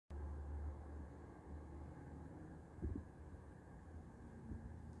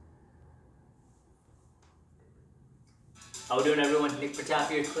How we doing, everyone? Nick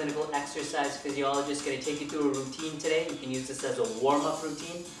Pratap, your clinical exercise physiologist. Going to take you through a routine today. You can use this as a warm-up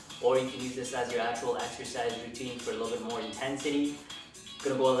routine, or you can use this as your actual exercise routine for a little bit more intensity.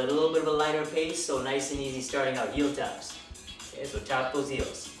 Going to go at a little bit of a lighter pace, so nice and easy starting out. Heel taps. Okay, so tap those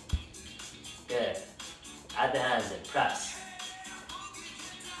heels. Good. Add the hands in. Press.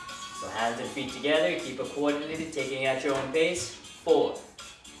 So hands and feet together. Keep it coordinated, taking it at your own pace. 4,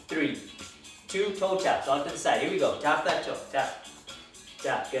 3, 2, toe taps off to the side. Here we go. Tap that toe. Tap.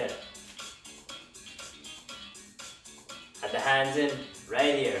 Tap. Good. Add the hands in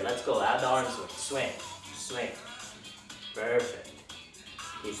right here. Let's go. Add the arm swing. Swing. Swing. Perfect.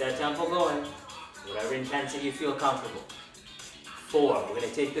 Keep that tempo going. Whatever intensity you feel comfortable. 4. We're going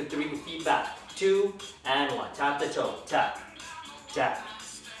to take the 3 feet back. 2 and 1. Tap the toe. Tap. Tap.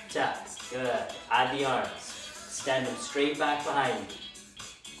 Tap. Good. Add the arms. Stand them straight back behind you.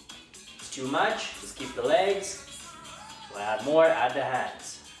 Too much, just keep the legs. We'll add more, add the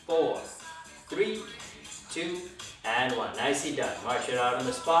hands. 4, 3, 2, and 1. Nicely done. March it out on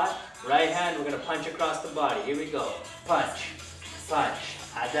the spot. Right hand, we're going to punch across the body. Here we go. Punch, punch.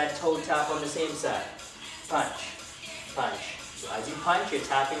 Add that toe tap on the same side. Punch, punch. So as you punch, you're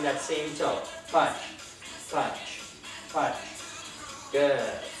tapping that same toe. Punch, punch, punch. Good.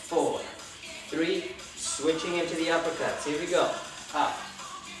 4, 3, switching into the uppercuts. Here we go. Up,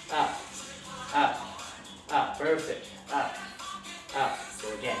 up. Up, up, perfect, up, up.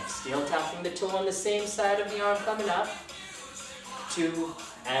 So again, still tapping the toe on the same side of the arm coming up. 2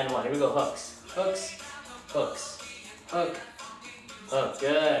 and 1. Here we go, hooks, hooks, hooks, hook, hook.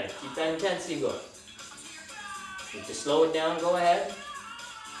 Good, keep that intensity going. Need to slow it down, go ahead.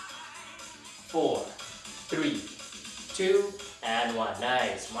 4, 3, 2, and 1.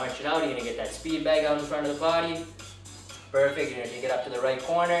 Nice, march it out. You're gonna get that speed bag out in front of the body. Perfect, you're gonna take it up to the right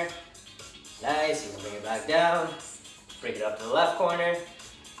corner. Nice, you can bring it back down, bring it up to the left corner,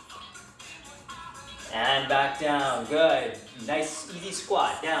 and back down, good. Nice, easy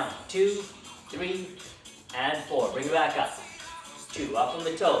squat, down, 2, 3, and 4. Bring it back up, 2, up on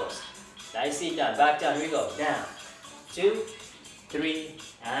the toes. Nicely done, back down, here we go, down, 2, 3,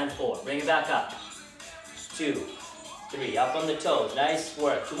 and 4. Bring it back up, 2, 3, up on the toes. Nice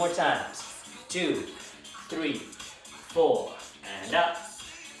work, 2 more times, 2, 3, 4, and up,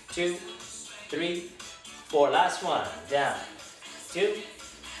 2, 3, 4, last one, down, 2,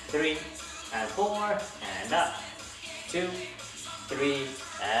 3, and 4, and up, 2, 3,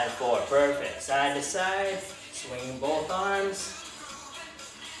 and 4, perfect, side to side, swinging both arms,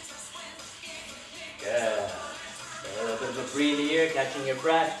 good, a little bit of a breather here, catching your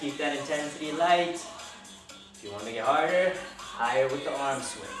breath, keep that intensity light. If you want to get harder, higher with the arm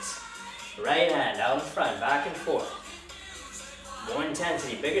swings, right hand out in front, back and forth, more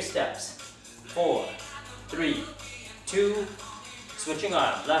intensity, bigger steps. 4, 3, 2, switching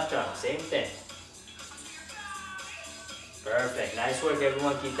arms, left arm, same thing. Perfect, nice work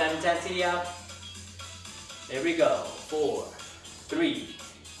everyone, keep that intensity up. There we go, 4, 3,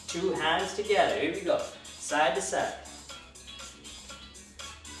 2, hands together, here we go, side to side.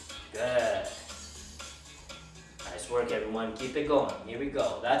 Good. Nice work everyone, keep it going, here we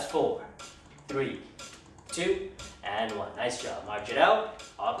go, that's 4, 3, 2, and 1. Nice job. March it out.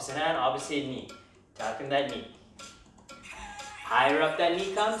 Opposite hand, opposite knee. Tapping that knee. Higher up that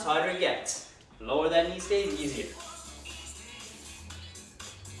knee comes, harder it gets. Lower that knee stays, easier.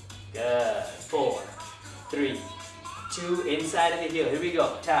 Good. 4, 3, 2, inside of the heel. Here we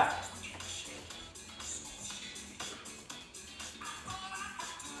go. Tap.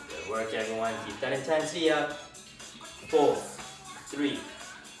 Good work, everyone. Keep that intensity up. 4, 3,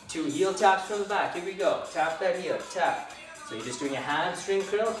 2, heel taps from the back. Here we go. Tap that heel. Tap. So you're just doing a hamstring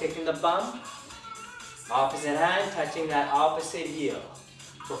curl, kicking the bum. Opposite hand, touching that opposite heel.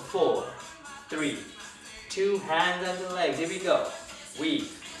 For 4, 3, 2, hands under the legs. Here we go. Weave.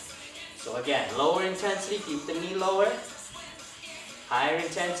 So again, lower intensity, keep the knee lower. Higher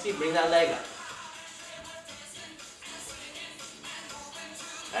intensity, bring that leg up.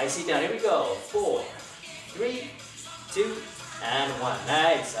 Nicely done. Here we go. 4, 3, 2, and 1.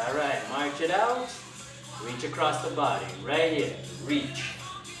 Nice. All right. March it out. Reach across the body. Right here. Reach.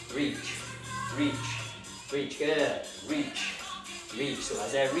 Reach. Reach. Reach. Good. Reach. Reach. So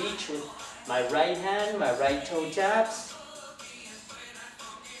as I reach with my right hand, my right toe taps.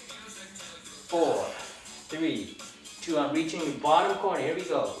 4, 3, 2. I'm reaching the bottom corner. Here we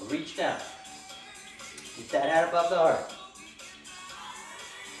go. Reach down. Keep that head above the heart.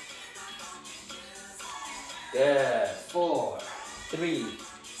 Good. 4, 3,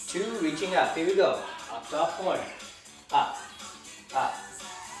 2, reaching up. Here we go. Up top corner. Up, up,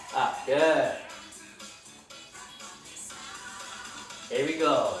 up. Good. Here we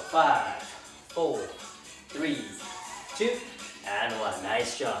go. 5, 4, 3, 2, and 1.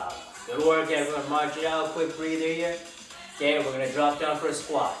 Nice job. Good work, everyone. March it out. Quick breather here. Okay, we're going to drop down for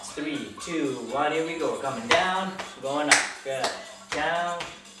squats. 3, 2, 1. Here we go. We're coming down. Going up. Good. Down.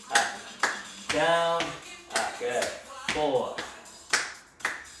 Up. Down. Up. Good. 4,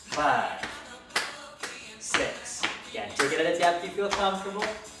 5, 6. Again, take it at a depth you feel comfortable.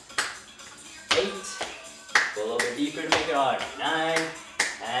 8. Go a little bit deeper to make it harder. 9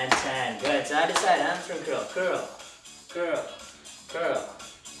 and 10. Good. Side to side. Hamstring curl. Curl. Curl. Curl.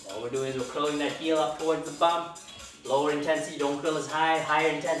 All we're doing is we're curling that heel up towards the bum. Lower intensity. Don't curl as high. Higher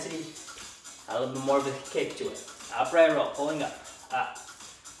intensity. A little bit more of a kick to it. Upright row. Pulling up. Up.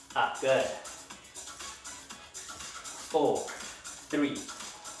 Up. Good. 4, 3,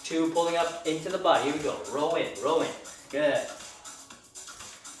 2. Pulling up into the body. Here we go. Row in. Row in. Good.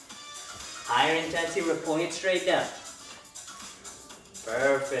 Higher intensity, we're pulling it straight down.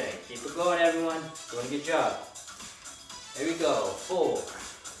 Perfect. Keep it going, everyone. Doing a good job. Here we go. 4,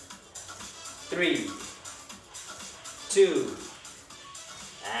 3, 2,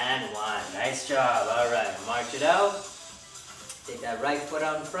 and 1. Nice job. All right. March it out. Take that right foot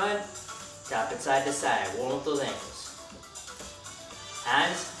out in front. Tap it side to side. Warm up those ankles.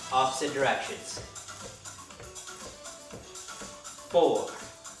 Hands opposite directions. 4,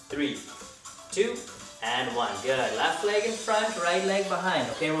 3, 2, and 1. Good. Left leg in front, right leg behind.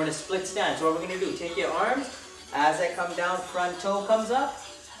 Okay, we're going to split stance. So what we're going to do, take your arms. As I come down, front toe comes up.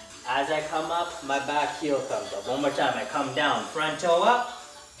 As I come up, my back heel comes up. One more time. I come down, front toe up.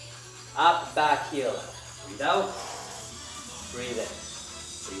 Up, back heel up. Breathe out. Breathe in.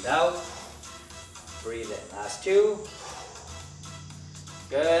 Breathe out. Breathe in. Last 2.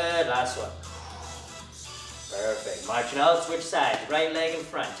 Good. Last one. Perfect. Marching out, switch sides. Right leg in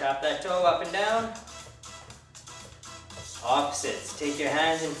front. Tap that toe up and down. Opposites. Take your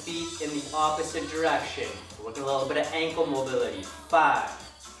hands and feet in the opposite direction. Working a little bit of ankle mobility. 5,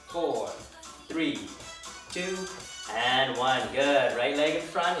 4, 3, 2, and 1. Good. Right leg in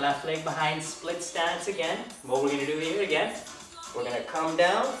front, left leg behind. Split stance again. What we're going to do here again, we're going to come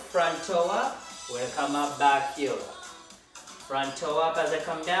down, front toe up. We're going to come up, back heel up. Front toe up as I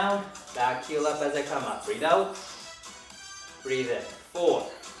come down, back heel up as I come up. Breathe out, breathe in. 4,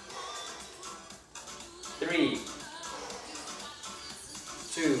 3,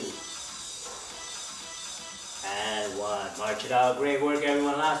 2, and 1. March it out. Great work,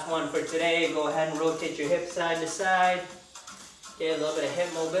 everyone. Last one for today. Go ahead and rotate your hips side to side. Get a little bit of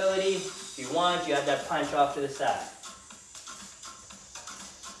hip mobility. If you want, you have that punch off to the side.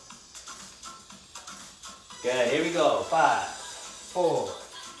 Good. Here we go. 5, 4,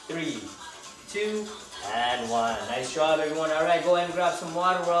 3, 2, and 1. Nice job, everyone. All right, go ahead and grab some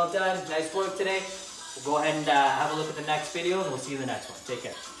water. We're all done. Nice work today. We'll go ahead and have a look at the next video, and we'll see you in the next one. Take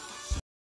care.